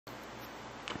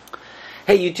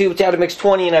Hey YouTube, it's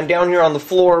AdamX20 and I'm down here on the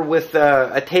floor with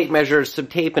a tape measure, some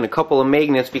tape, and a couple of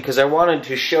magnets because I wanted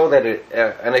to show that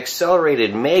an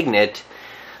accelerated magnet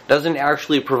doesn't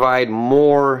actually provide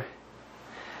more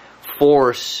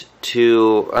force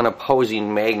to an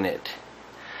opposing magnet.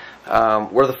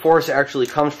 Where the force actually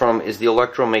comes from is the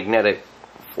electromagnetic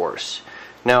force.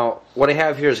 Now, what I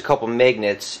have here is a couple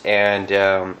magnets, and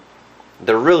they're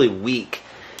really weak,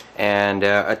 and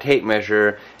a tape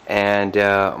measure. And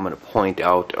I'm going to point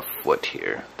out a foot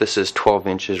here. This is 12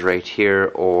 inches right here,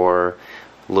 or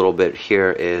a little bit here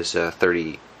is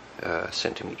 30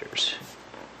 centimeters.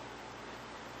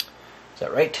 Is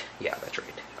that right? Yeah, that's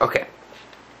right. Okay.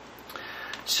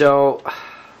 So,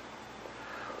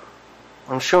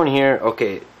 I'm showing here,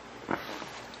 okay,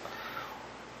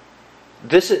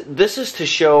 this is to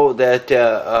show that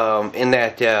in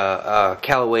that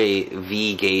Callaway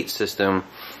V-gate system,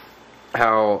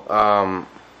 how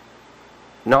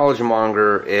knowledge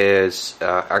monger is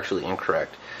actually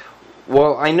incorrect.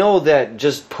 Well, I know that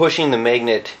just pushing the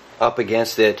magnet up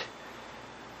against it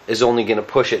is only going to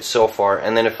push it so far,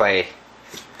 and then if I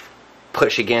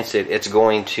push against it, it's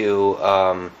going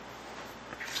to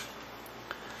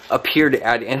appear to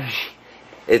add energy.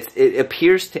 It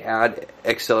appears to add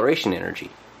acceleration energy.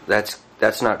 That's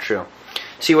not true.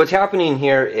 See, what's happening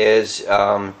here is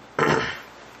the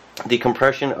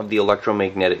compression of the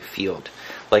electromagnetic field,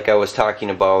 like I was talking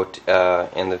about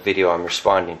in the video I'm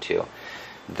responding to.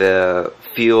 The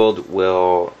field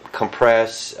will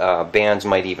compress, bands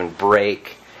might even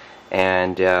break,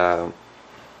 and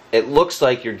it looks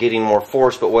like you're getting more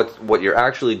force, but what you're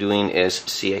actually doing is,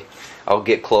 see, I'll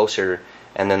get closer,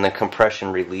 and then the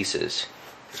compression releases.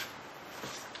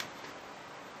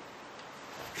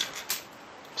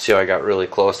 See how I got really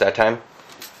close that time?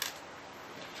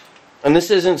 And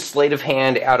this isn't sleight of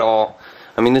hand at all.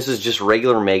 I mean, this is just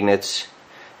regular magnets,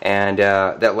 and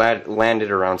that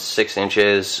landed around 6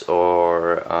 inches,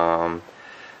 or around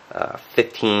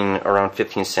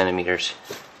 15 centimeters.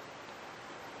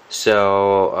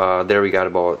 So there we got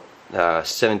about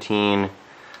 16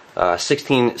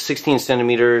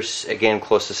 centimeters, again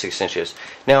close to 6 inches.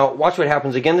 Now watch what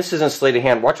happens. Again, this isn't sleight of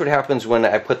hand. Watch what happens when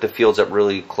I put the fields up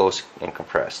really close and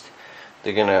compressed.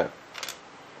 They're gonna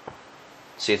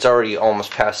see, it's already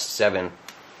almost past 7.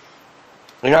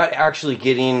 You're not actually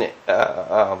getting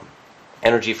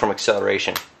energy from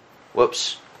acceleration.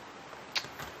 Whoops.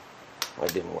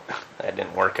 That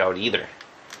didn't work out either.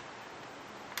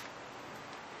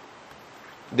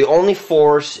 The only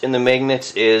force in the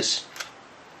magnets is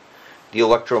the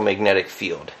electromagnetic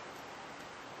field.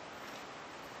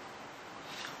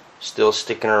 Still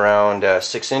sticking around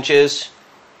 6 inches.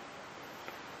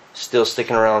 Still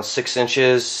sticking around 6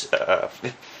 inches.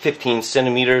 15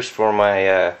 centimeters for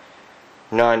my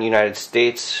non-United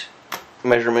States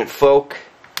measurement folk.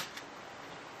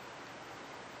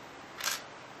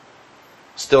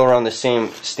 Still around the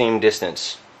same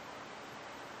distance.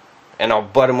 And I'll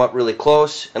butt them up really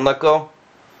close and let go.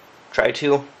 Try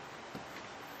to.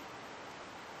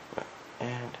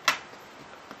 And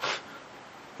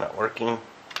not working.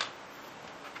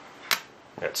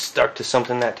 Got stuck to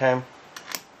something that time.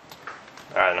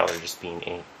 I don't know, they're just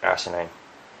being asinine.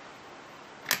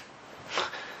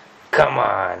 Come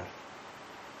on.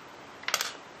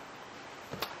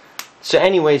 So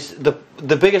anyways, the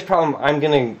biggest problem I'm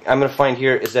gonna find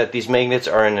here is that these magnets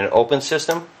are in an open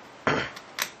system.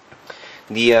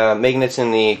 The magnets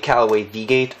in the Callaway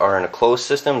V-gate are in a closed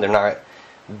system. They're not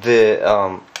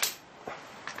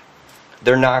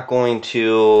going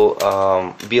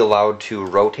to be allowed to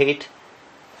rotate.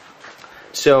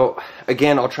 So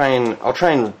again, I'll try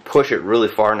and push it really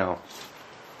far now.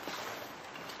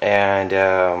 And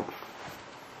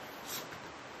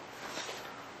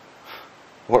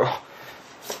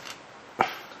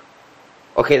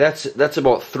okay, that's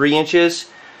about 3 inches,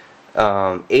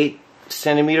 8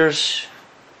 centimeters.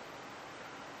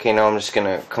 Okay, now I'm just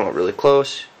gonna come up really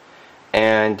close,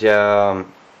 and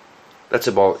that's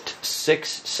about 6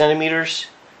 centimeters,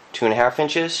 2.5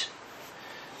 inches.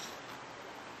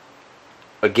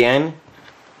 Again,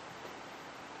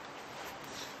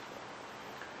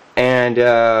 and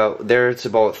there it's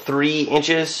about 3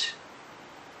 inches,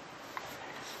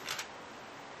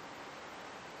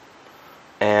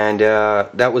 and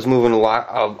that was moving a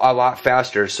lot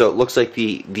faster. So it looks like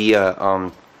the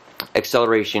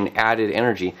acceleration added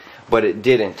energy, but it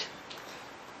didn't.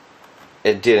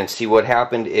 It didn't. See, what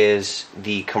happened is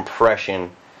the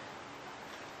compression,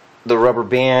 the rubber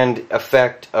band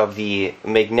effect of the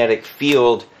magnetic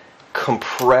field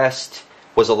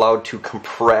was allowed to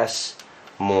compress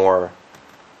more,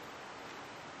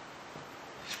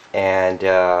 and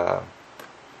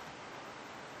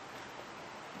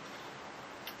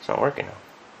not working now.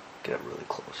 Get it really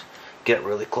close. Get it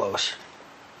really close.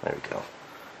 There we go.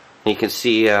 And you can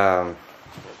see, you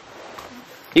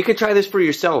could try this for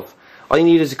yourself. All you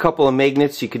need is a couple of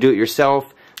magnets. You could do it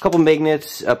yourself. A couple of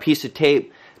magnets, a piece of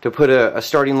tape to put a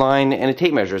starting line, and a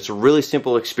tape measure. It's a really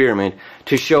simple experiment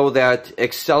to show that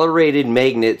accelerated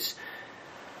magnets,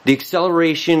 the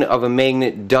acceleration of a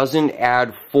magnet doesn't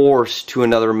add force to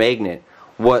another magnet.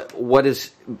 What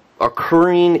is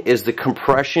occurring is the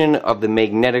compression of the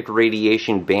magnetic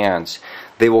radiation bands.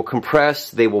 They will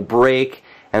compress, they will break,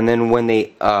 and then when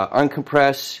they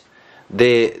uncompress,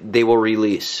 they will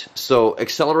release. So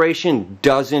acceleration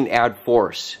doesn't add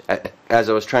force, as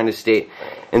I was trying to state.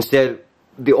 Instead,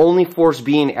 the only force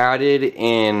being added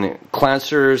in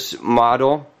Clancer's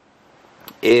model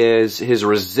is his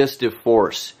resistive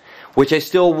force, which I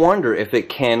still wonder if it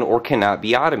can or cannot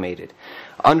be automated.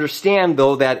 Understand,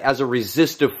 though, that as a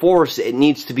resistive force, it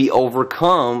needs to be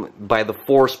overcome by the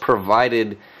force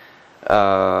provided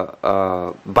by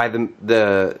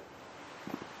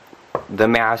the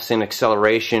mass and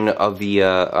acceleration of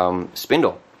the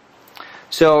spindle.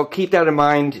 So keep that in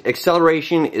mind.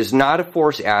 Acceleration is not a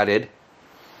force added.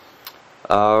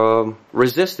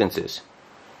 Resistance is.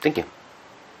 Thank you.